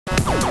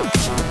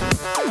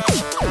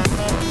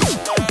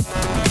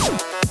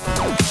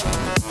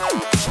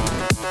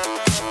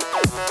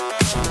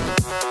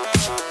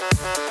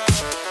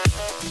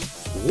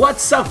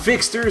What's up,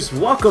 Figsters?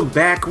 Welcome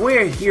back.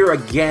 We're here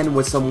again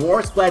with some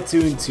more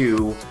Splatoon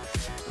 2.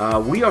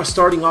 We are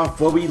starting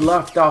off where we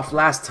left off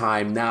last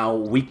time. Now,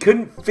 we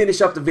couldn't finish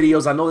up the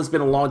videos. I know it's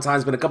been a long time.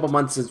 It's been a couple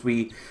months since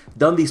we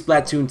done these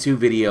Splatoon 2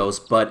 videos.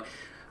 But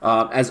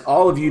as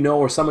all of you know,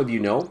 or some of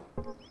you know,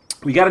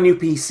 we got a new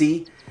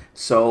PC.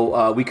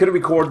 So we couldn't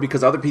record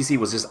because the other PC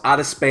was just out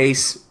of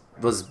space,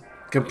 was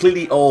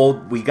completely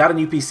old. We got a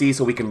new PC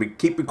so we can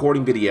keep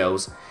recording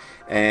videos.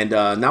 And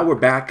now we're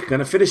back,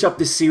 gonna finish up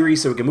this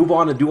series so we can move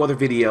on and do other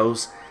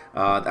videos.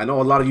 I know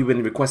a lot of you have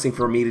been requesting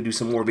for me to do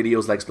some more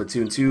videos like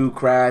Splatoon 2,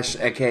 Crash,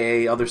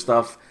 aka other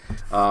stuff.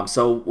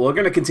 So we're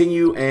gonna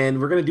continue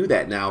and we're gonna do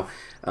that now.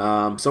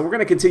 So we're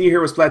gonna continue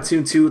here with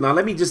Splatoon 2. Now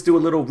let me just do a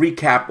little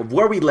recap of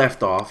where we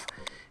left off,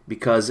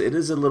 because it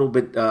is a little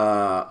bit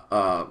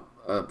a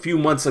few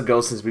months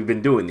ago since we've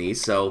been doing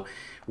these. So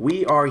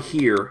we are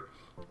here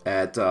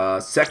at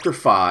Sector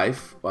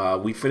 5.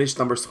 We finished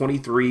numbers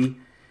 23.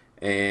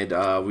 And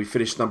we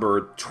finished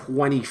number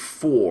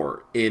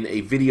 24 in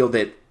a video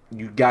that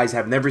you guys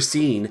have never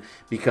seen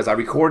because I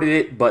recorded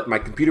it, but my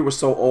computer was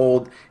so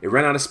old, it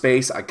ran out of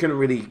space. I couldn't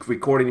really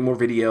record any more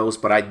videos,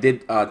 but I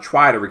did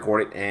try to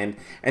record it. And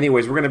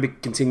anyways, we're going to be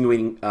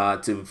continuing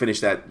to finish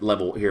that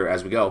level here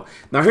as we go.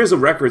 Now here's the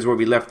records where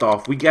we left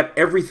off. We got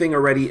everything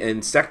already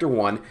in Sector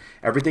 1,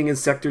 everything in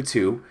Sector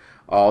 2,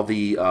 all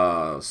the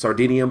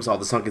Sardiniums, all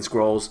the Sunken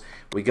Scrolls.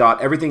 We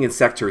got everything in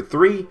Sector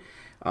 3.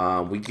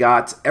 We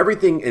got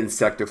everything in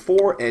Sector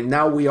 4, and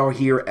now we are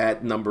here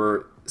at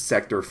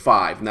Sector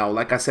 5. Now,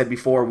 like I said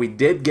before, we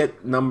did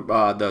get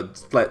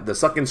the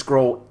Sunken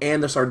Scroll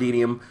and the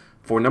Sardinium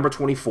for number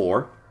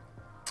 24.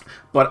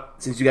 But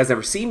since you guys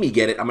never seen me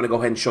get it, I'm going to go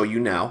ahead and show you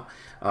now.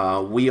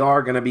 We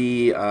are going to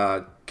be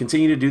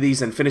continue to do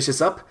these and finish this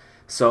up.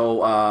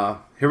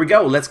 So here we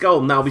go. Let's go.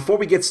 Now, before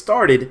we get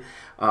started,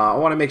 I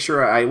want to make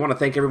sure I want to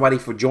thank everybody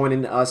for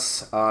joining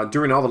us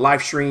during all the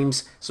live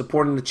streams,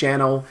 supporting the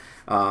channel.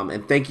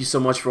 And thank you so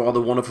much for all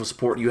the wonderful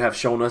support you have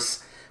shown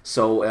us.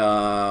 So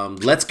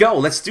let's go.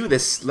 Let's do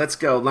this. Let's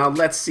go. Now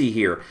let's see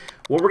here.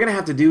 What we're going to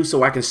have to do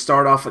so I can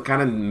start off at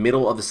kind of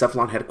middle of the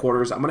Cephalon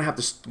headquarters. I'm going to have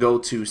to go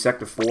to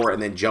Sector 4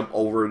 and then jump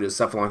over to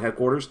Cephalon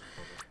headquarters.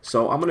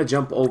 So I'm going to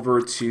jump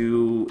over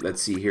to,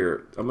 let's see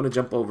here. I'm going to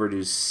jump over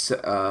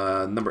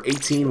to number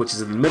 18, which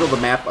is in the middle of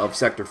the map of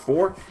Sector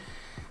 4.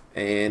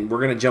 And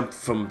we're going to jump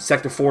from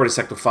Sector 4 to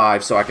Sector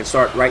 5 so I can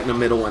start right in the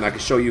middle and I can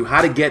show you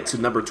how to get to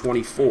number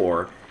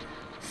 24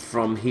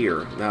 from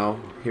here. Now,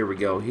 here we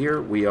go.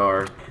 Here we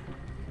are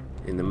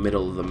in the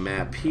middle of the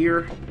map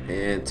here.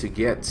 And to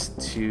get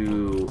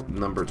to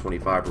number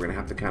 25, we're going to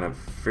have to kind of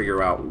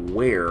figure out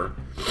where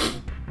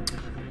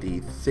the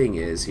thing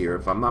is here.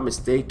 If I'm not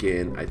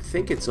mistaken, I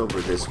think it's over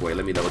this way.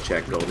 Let me double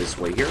check. Go this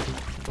way here.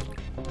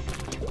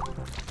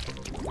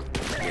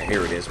 Yeah,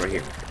 here it is, right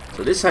here.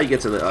 So this is how you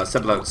get to the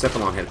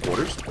Cephalon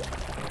headquarters.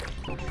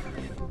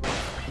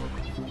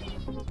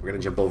 We're going to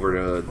jump over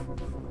to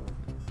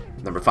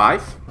number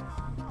 5.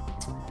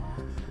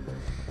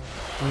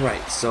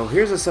 Alright, so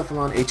here's a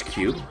Cephalon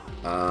HQ.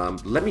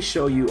 Let me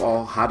show you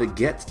all how to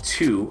get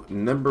to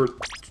number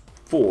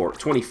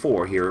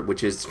 24 here,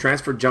 which is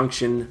Transfer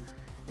Junction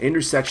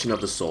Intersection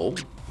of the Soul.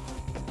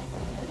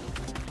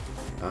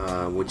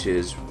 Which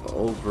is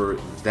over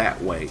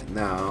that way.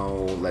 Now,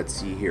 let's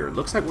see here.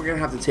 Looks like we're going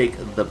to have to take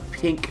the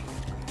pink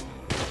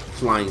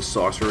flying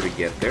saucer to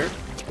get there.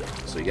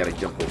 So you got to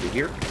jump over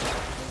here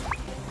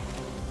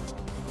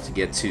to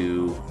get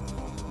to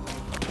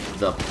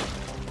the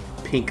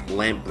pink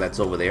lamp that's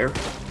over there.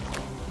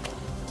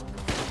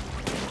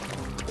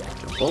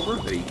 Jump over.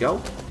 There you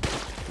go.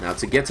 Now,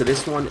 to get to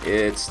this one,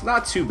 it's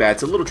not too bad.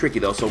 It's a little tricky,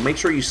 though. So make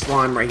sure you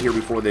slime right here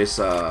before this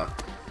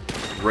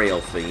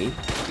rail thingy.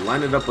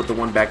 Line it up with the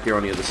one back there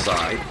on the other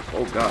side.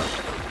 Oh gosh.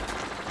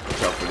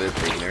 Watch out for this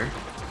thing there.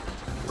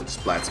 It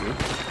splats me.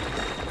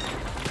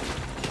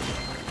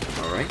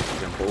 Alright,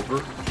 jump over,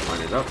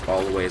 line it up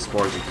all the way as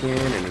far as you can,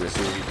 and then as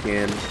soon as you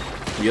can,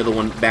 the other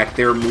one back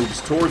there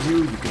moves towards you,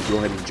 you can go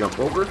ahead and jump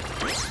over.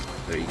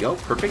 There you go,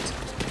 perfect.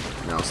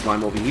 Now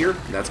slime over here.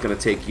 That's going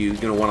to take you,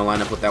 you're going to want to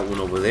line up with that one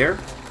over there.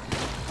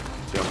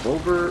 Jump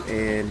over,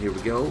 and here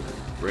we go.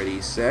 Ready,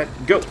 set,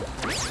 go.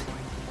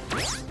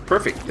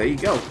 Perfect, there you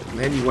go. And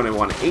then you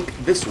want to ink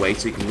this way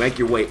so you can make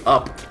your way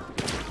up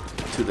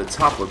to the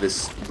top of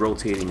this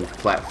rotating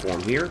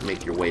platform here.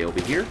 Make your way over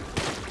here.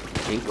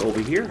 Ink over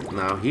here.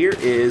 Now here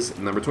is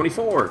number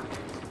 24.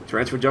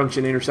 Transfer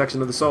Junction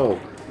Intersection of the Soul.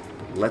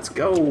 Let's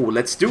go.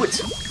 Let's do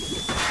it.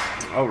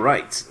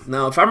 Alright.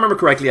 Now if I remember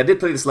correctly, I did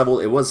play this level.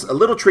 It was a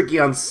little tricky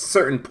on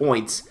certain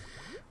points,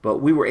 but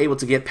we were able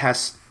to get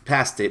past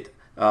it.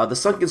 The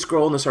Sunken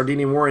Scroll and the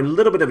Sardinium were in a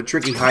little bit of a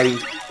tricky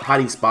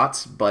hiding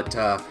spots, but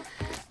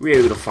we were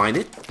able to find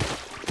it.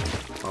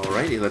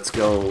 Alrighty, let's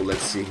go.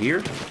 Let's see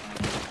here.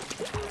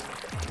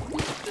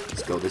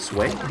 Let's go this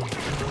way.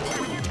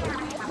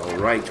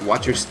 Alright,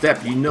 watch your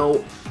step. You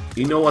know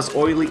us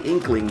oily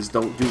inklings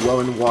don't do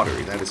well in water.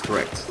 That is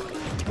correct.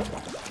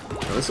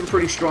 Now, there's some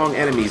pretty strong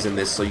enemies in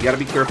this, so you gotta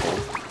be careful.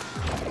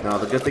 Now,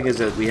 the good thing is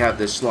that we have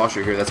this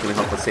slosher here that's going to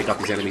help us take out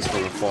these enemies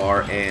from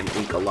afar and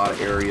ink a lot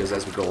of areas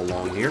as we go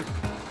along here.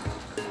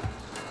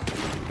 There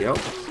we go.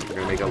 We're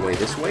going to make our way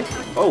this way.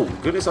 Oh,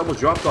 goodness, I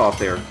almost dropped off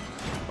there.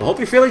 I hope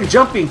you're feeling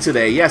jumping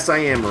today. Yes, I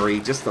am, Marie.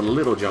 Just a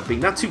little jumpy.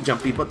 Not too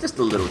jumpy, but just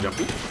a little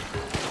jumpy.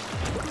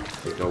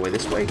 Make our way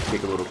this way.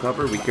 Take a little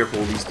cover. Be careful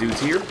with these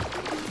dudes here.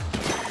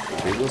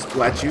 They will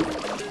splat you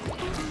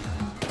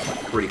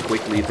pretty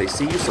quickly if they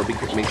see you, so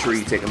make sure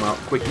you take them out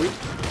quickly.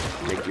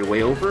 Make your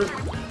way over.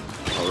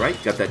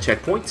 Alright, got that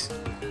checkpoint.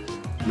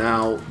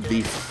 Now,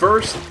 the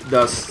first,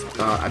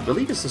 I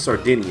believe it's the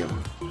Sardinium,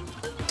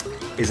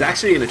 is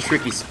actually in a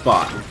tricky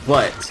spot,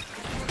 but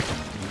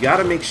you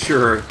gotta make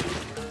sure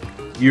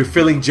you're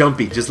feeling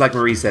jumpy, just like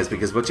Marie says,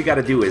 because what you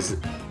gotta do is,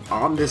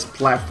 on this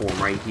platform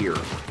right here,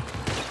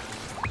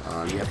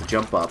 you have to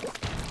jump up.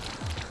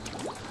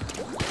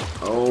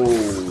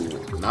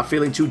 Oh, not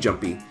feeling too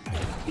jumpy.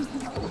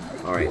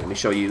 Alright, let me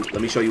show you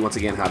once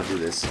again how to do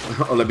this.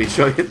 Oh, let me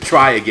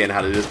try again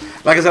how to do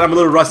this. Like I said, I'm a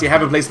little rusty. I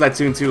haven't played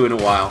Splatoon 2 in a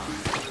while.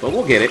 But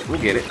we'll get it.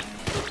 We'll get it.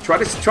 Try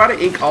to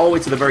ink all the way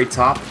to the very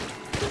top,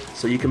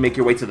 so you can make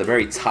your way to the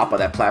very top of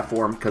that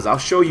platform, because I'll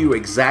show you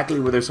exactly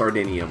where the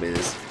Sardinium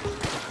is.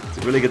 It's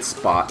a really good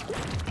spot.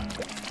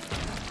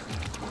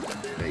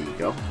 There you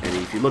go. And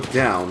if you look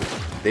down,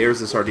 there's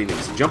the Sardinium.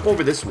 So jump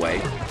over this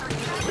way.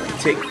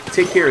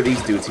 Take care of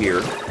these dudes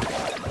here.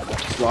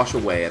 Slosh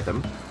away at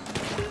them.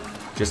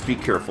 Just be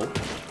careful,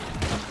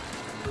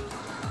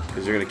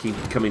 because they're going to keep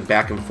coming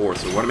back and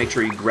forth. So you want to make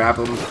sure you grab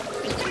them,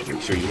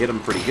 make sure you hit them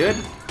pretty good.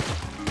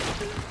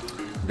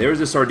 There's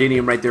the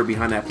Sardinium right there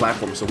behind that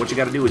platform. So what you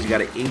got to do is you got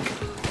to ink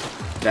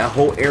that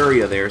whole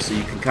area there, so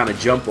you can kind of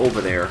jump over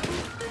there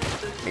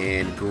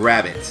and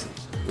grab it,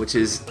 which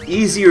is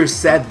easier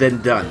said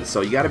than done.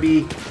 So you got to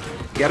be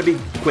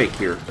quick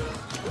here.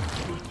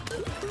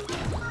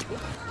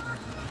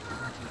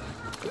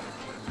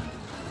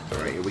 All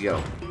right, here we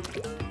go.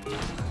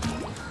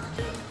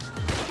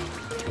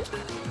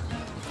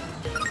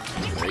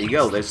 There you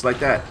go, just like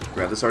that.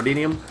 Grab the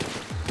Sardinium,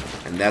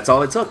 and that's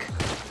all it took.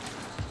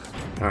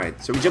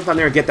 Alright, so we jump down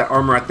there and get that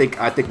armor. I think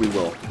we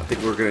will. I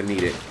think we're gonna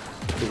need it.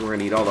 I think we're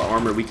gonna need all the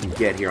armor we can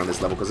get here on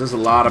this level, because there's a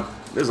lot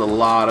of those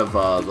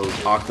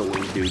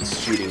Octolink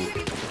dudes shooting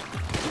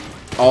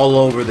all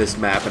over this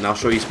map, and I'll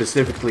show you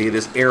specifically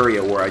this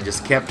area where I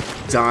just kept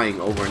dying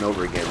over and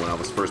over again when I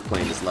was first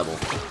playing this level.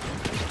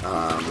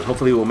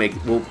 Hopefully we'll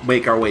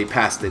make our way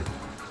past it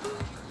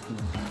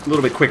a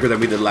little bit quicker than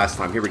we did last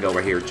time. Here we go,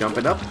 right here,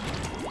 jumping up.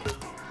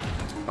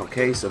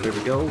 Okay, so here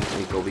we go.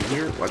 Link over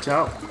here. Watch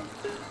out.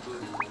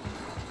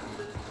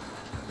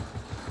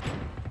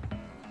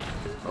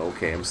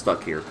 Okay, I'm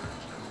stuck here.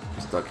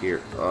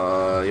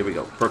 Here we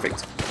go.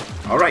 Perfect.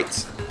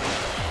 Alright.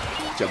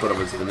 Jump it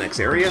over to the next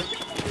area.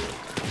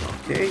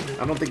 Okay.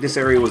 I don't think this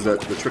area was the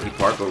tricky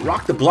part, but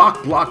rock the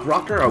block,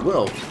 rocker. I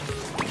will,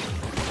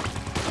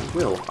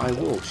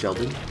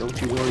 Sheldon. Don't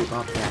you worry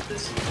about that.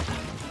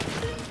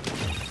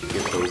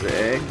 Get those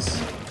eggs.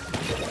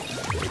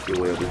 Make your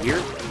way over here.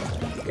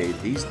 Okay,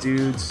 these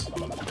dudes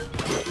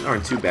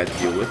aren't too bad to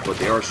deal with, but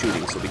they are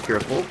shooting, so be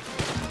careful.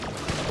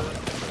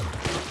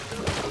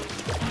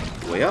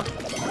 Way up.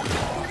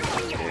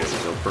 There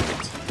we go,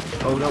 perfect.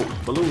 Oh no,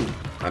 balloon.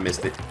 I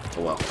missed it.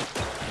 Oh well.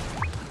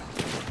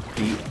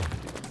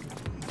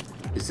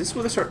 Is this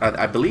where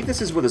I believe this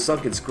is where the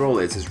Sunken Scroll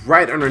is. It's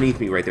right underneath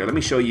me right there. Let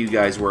me show you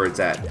guys where it's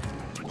at.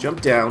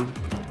 Jump down.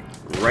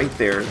 Right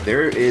there.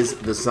 There is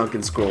the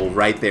Sunken Scroll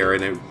right there.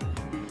 And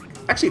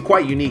actually a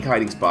quite unique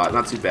hiding spot.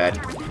 Not too bad.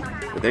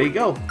 But there you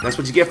go. That's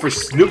what you get for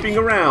snooping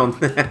around.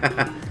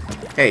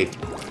 Hey,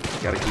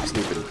 gotta keep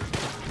snooping.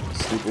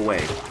 Snoop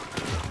away.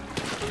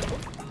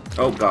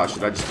 Oh gosh,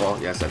 did I just fall?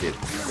 Yes, I did.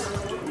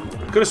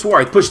 Could have swore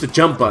I pushed the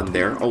jump button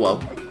there. Oh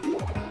well.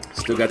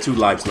 Still got 2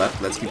 lives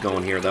left. Let's keep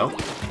going here though.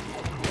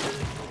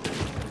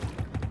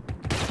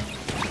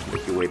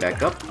 Make your way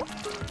back up. Not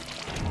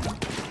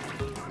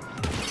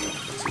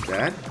too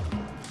bad.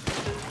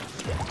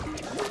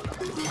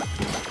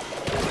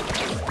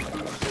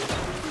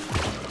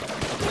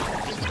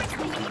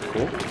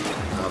 Cool.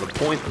 Now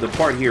the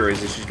part here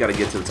is you just got to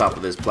get to the top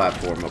of this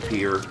platform up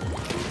here,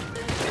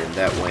 and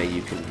that way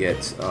you can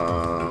get.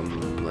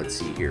 Let's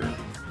see here.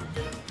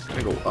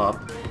 I'm gonna go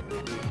up.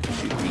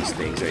 Shoot these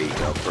things. There you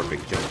go.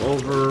 Perfect. Jump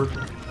over.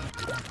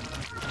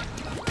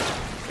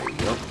 There you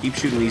go. Keep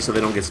shooting these so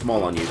they don't get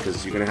small on you,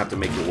 because you're gonna have to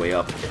make your way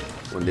up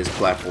when this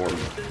platform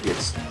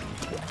gets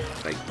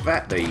like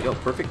that. There you go.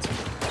 Perfect.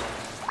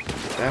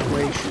 That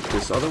way. Shoot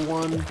this other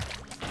one.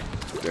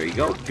 There you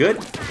go. Good.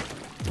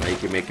 Now you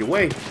can make your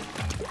way.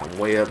 I'm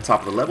way up top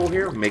of the level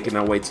here, making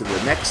our way to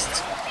the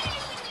next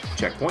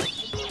checkpoint.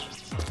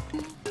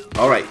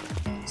 Alright,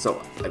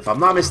 so if I'm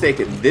not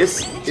mistaken,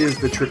 this is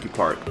the tricky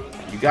part.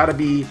 You gotta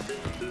be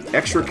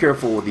extra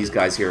careful with these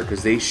guys here,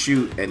 because they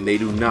shoot and they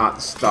do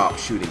not stop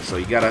shooting. So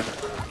you gotta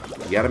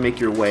make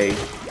your way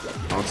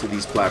onto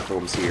these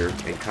platforms here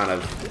and kind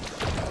of.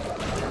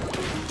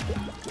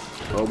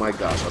 Oh my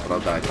gosh, I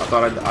thought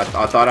I died.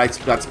 I thought I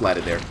got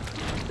splatted there.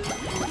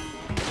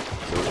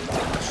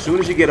 So soon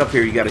as you get up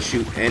here, you gotta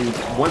shoot. And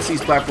once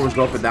these platforms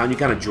go up and down, you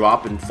kind of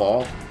drop and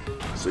fall.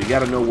 So you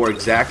gotta know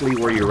exactly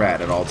where you're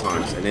at all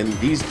times. And then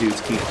these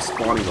dudes keep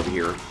spawning over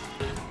here.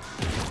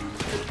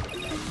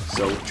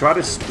 So try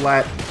to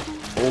splat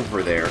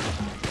over there.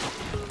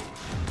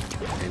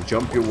 And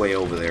jump your way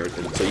over there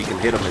so you can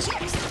hit them as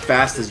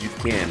fast as you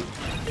can.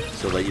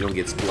 So that you don't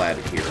get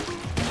splatted here.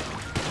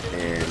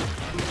 And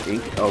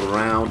ink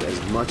around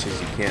as much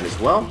as you can as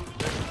well.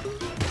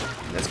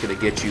 And that's gonna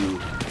get you.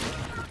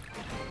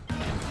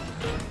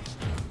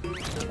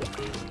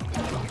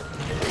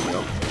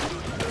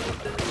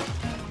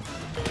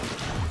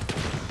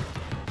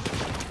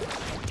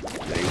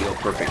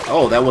 Perfect.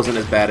 Oh, that wasn't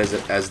as bad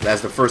as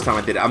the first time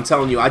I did it. I'm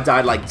telling you, I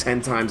died like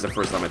 10 times the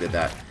first time I did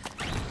that.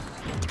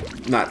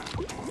 Not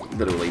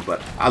literally,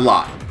 but a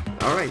lot.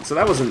 Alright, so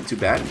that wasn't too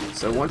bad.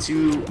 So once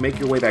you make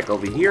your way back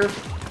over here,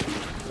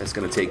 that's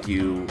going to take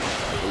you,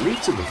 I believe,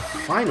 to the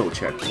final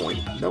checkpoint.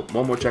 Nope,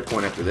 one more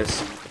checkpoint after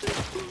this.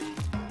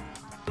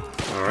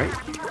 Alright.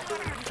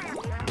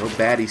 No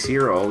baddies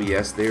here. Oh,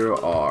 yes, there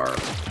are.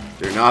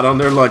 They're not on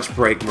their lunch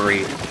break,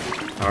 Marie.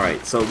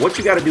 Alright, so what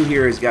you got to do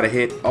here is got to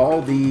hit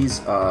all these,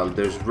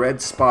 there's red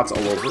spots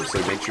all over, so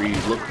make sure you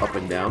look up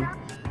and down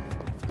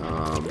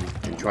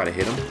and try to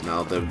hit them.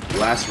 Now, the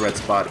last red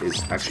spot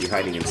is actually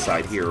hiding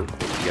inside here.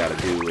 What you got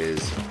to do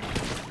is,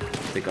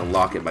 I think,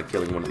 unlock it by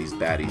killing one of these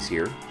baddies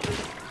here.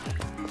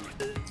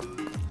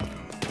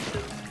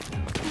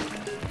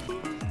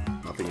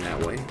 Nothing that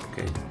way.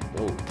 Okay.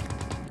 Whoa.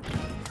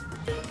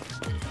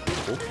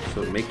 Cool.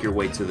 So make your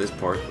way to this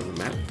part of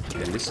the map,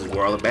 and this is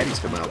where all the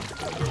baddies come out.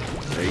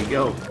 There you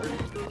go.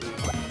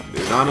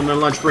 They're not on their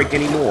lunch break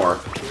anymore,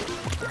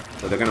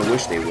 but they're gonna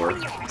wish they were.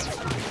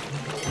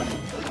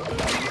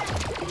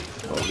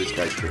 Oh, this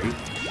guy's tricky.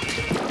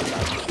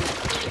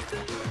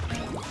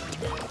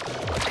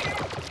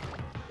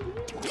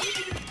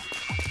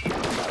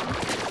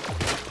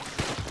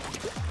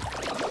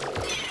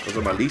 Those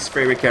are my least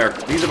favorite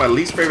characters. These are my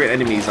least favorite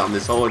enemies on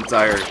this whole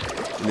entire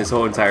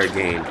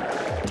game.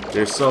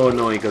 They're so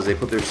annoying because they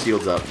put their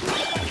shields up.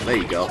 There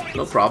you go.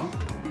 No problem.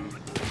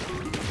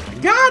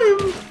 Got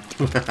him!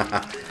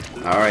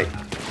 Alright.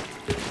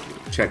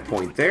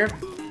 Checkpoint there.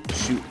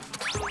 Shoot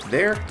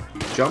there.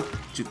 Jump.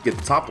 Shoot, get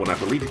the top one. I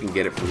believe you can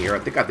get it from here. I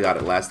think I got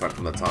it last time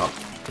from the top.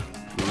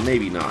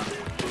 Maybe not.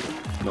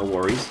 No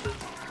worries.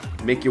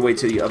 Make your way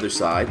to the other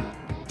side.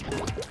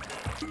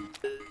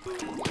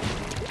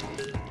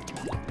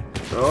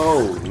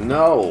 Oh,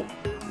 no.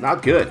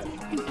 Not good.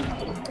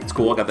 It's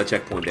cool. I got the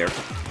checkpoint there.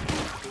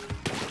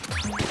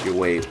 Make your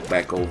way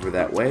back over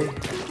that way.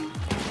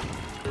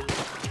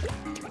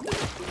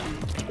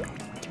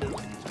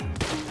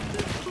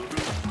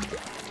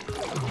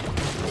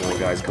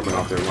 Guys coming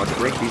off their lunch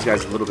break. These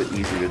guys are a little bit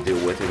easier to deal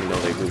with, even though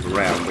they move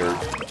around. They're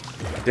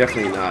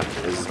definitely not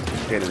as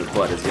pain in the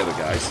butt as the other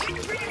guys.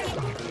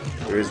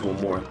 There is one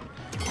more.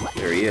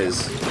 There he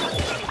is.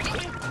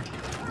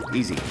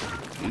 Easy.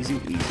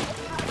 Easy, easy.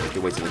 Make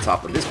your way to the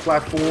top of this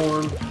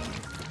platform.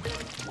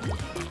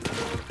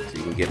 So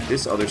you can get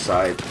this other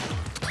side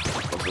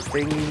of the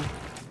thingy.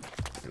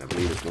 And I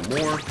believe there's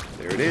one more.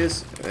 There it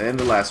is. And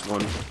the last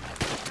one.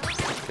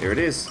 There it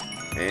is.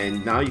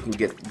 And now you can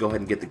go ahead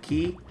and get the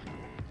key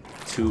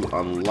to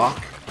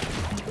unlock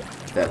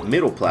that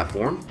middle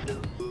platform.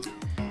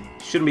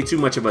 Shouldn't be too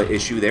much of an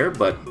issue there,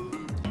 but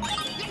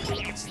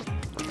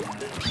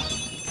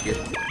get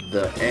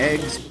the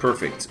eggs.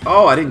 Perfect.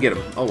 Oh, I didn't get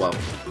them. Oh well.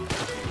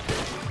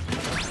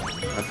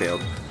 I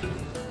failed.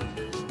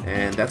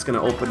 And that's going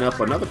to open up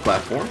another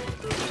platform.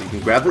 So you can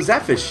grab the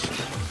Zapfish.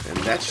 And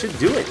that should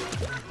do it.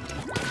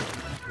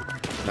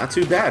 Not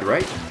too bad,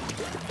 right?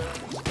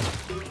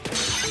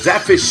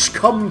 Zapfish,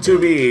 come to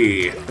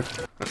me!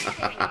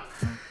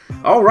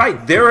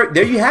 Alright, there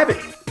you have it.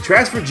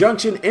 Transfer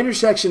Junction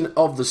Intersection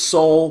of the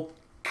Soul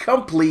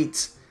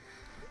complete.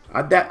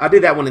 I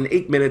did that one in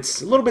 8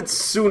 minutes. A little bit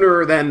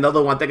sooner than the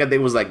other one. I think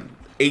it was like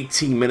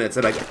 18 minutes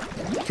that I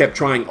kept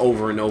trying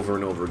over and over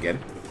and over again.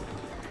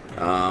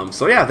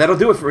 So yeah, that'll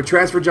do it for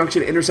Transfer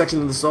Junction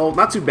Intersection of the Soul.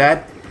 Not too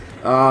bad.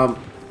 On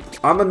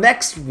the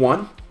next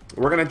one,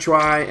 we're going to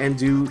try and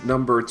do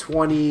number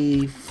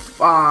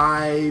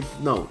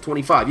 25. No,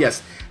 25,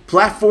 yes.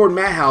 Platform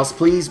Madhouse,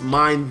 please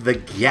mind the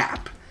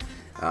gap.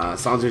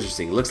 Sounds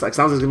interesting. Sounds like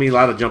there's going to be a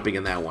lot of jumping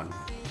in that one.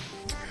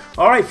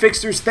 Alright,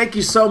 Figsters, thank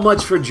you so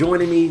much for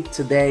joining me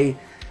today.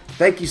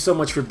 Thank you so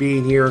much for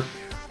being here.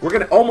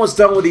 We're almost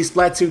done with these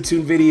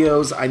Splatoon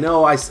videos. I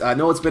know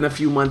it's been a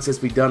few months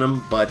since we've done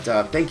them, but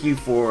thank you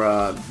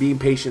for being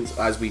patient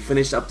as we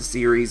finish up the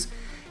series.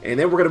 And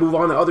then we're going to move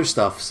on to other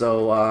stuff.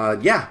 So,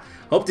 yeah.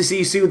 Hope to see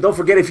you soon. Don't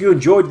forget, if you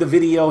enjoyed the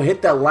video,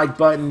 hit that like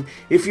button.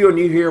 If you're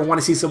new here and want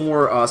to see some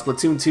more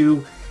Splatoon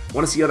 2,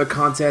 want to see other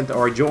content,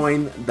 or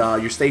join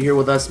your stay here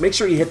with us, make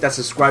sure you hit that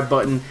subscribe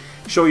button.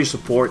 Show your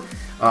support.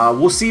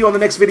 We'll see you on the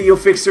next video,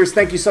 Figsters.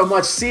 Thank you so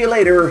much. See you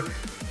later.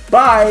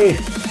 Bye.